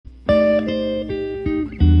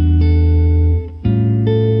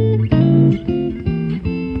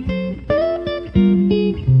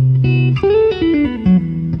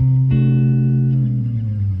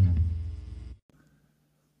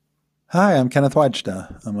Hi, I'm Kenneth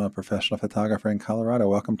Wajda. I'm a professional photographer in Colorado.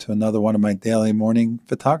 Welcome to another one of my daily morning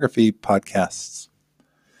photography podcasts.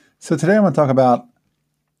 So today I want to talk about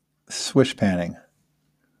swish panning.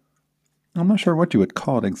 I'm not sure what you would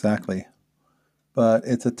call it exactly, but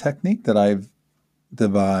it's a technique that I've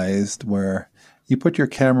devised where you put your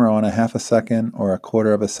camera on a half a second or a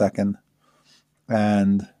quarter of a second,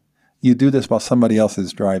 and you do this while somebody else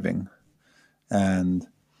is driving. And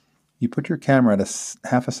you put your camera at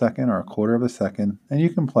half a second or a quarter of a second, and you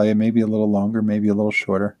can play it maybe a little longer, maybe a little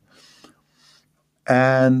shorter.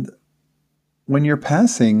 And when you're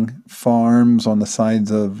passing farms on the sides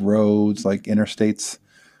of roads like interstates,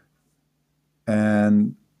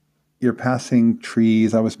 and you're passing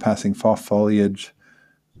trees, I was passing fall foliage,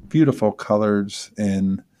 beautiful colors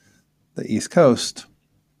in the East Coast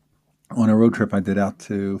on a road trip I did out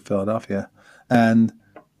to Philadelphia. And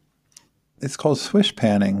it's called swish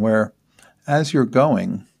panning, where as you're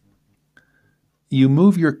going, you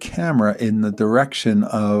move your camera in the direction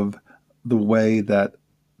of the way that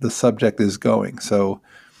the subject is going. So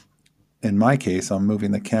in my case, I'm moving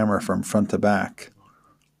the camera from front to back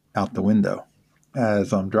out the window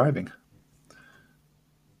as I'm driving.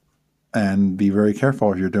 And be very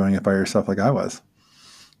careful if you're doing it by yourself like I was.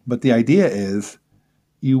 But the idea is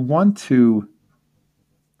you want to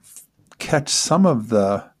catch some of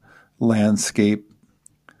the landscape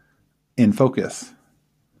in focus.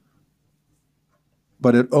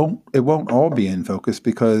 But it won't all be in focus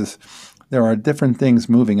because there are different things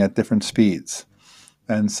moving at different speeds.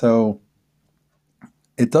 And so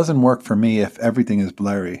it doesn't work for me if everything is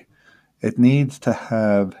blurry. It needs to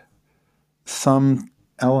have some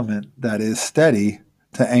element that is steady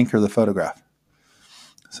to anchor the photograph.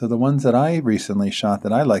 So the ones that I recently shot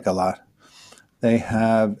that I like a lot, they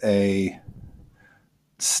have a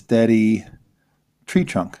steady tree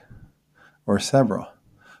trunk or several,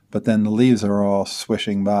 but then the leaves are all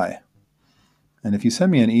swishing by. And if you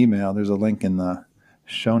send me an email, there's a link in the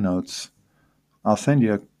show notes. I'll send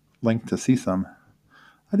you a link to see some.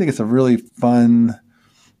 I think it's a really fun,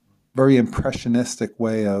 very impressionistic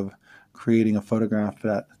way of creating a photograph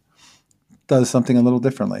that does something a little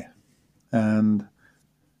differently. And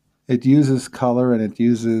it uses color and it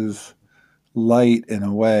uses light in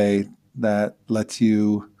a way that lets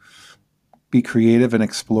you be creative and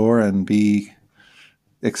explore and be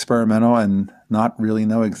experimental and not really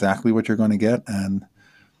know exactly what you're going to get. And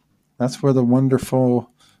that's where the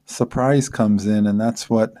wonderful surprise comes in. And that's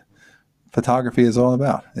what photography is all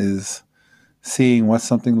about, is seeing what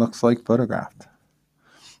something looks like photographed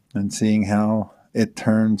and seeing how it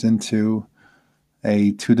turns into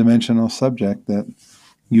a two-dimensional subject that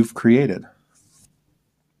you've created.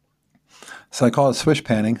 So I call it swish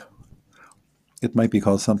panning. It might be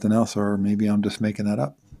called something else, or maybe I'm just making that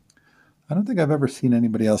up. I don't think I've ever seen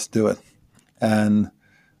anybody else do it. And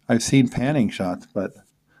I've seen panning shots, but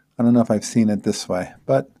I don't know if I've seen it this way.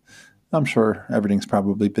 But I'm sure everything's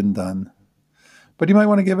probably been done. But you might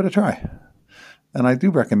want to give it a try. And I do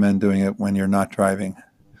recommend doing it when you're not driving,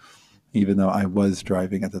 even though I was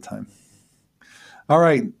driving at the time. All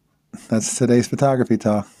right, that's today's photography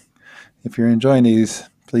talk. If you're enjoying these,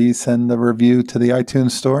 please send a review to the iTunes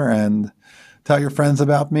store and tell your friends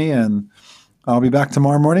about me. And I'll be back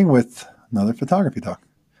tomorrow morning with another photography talk.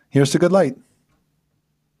 Here's to good light.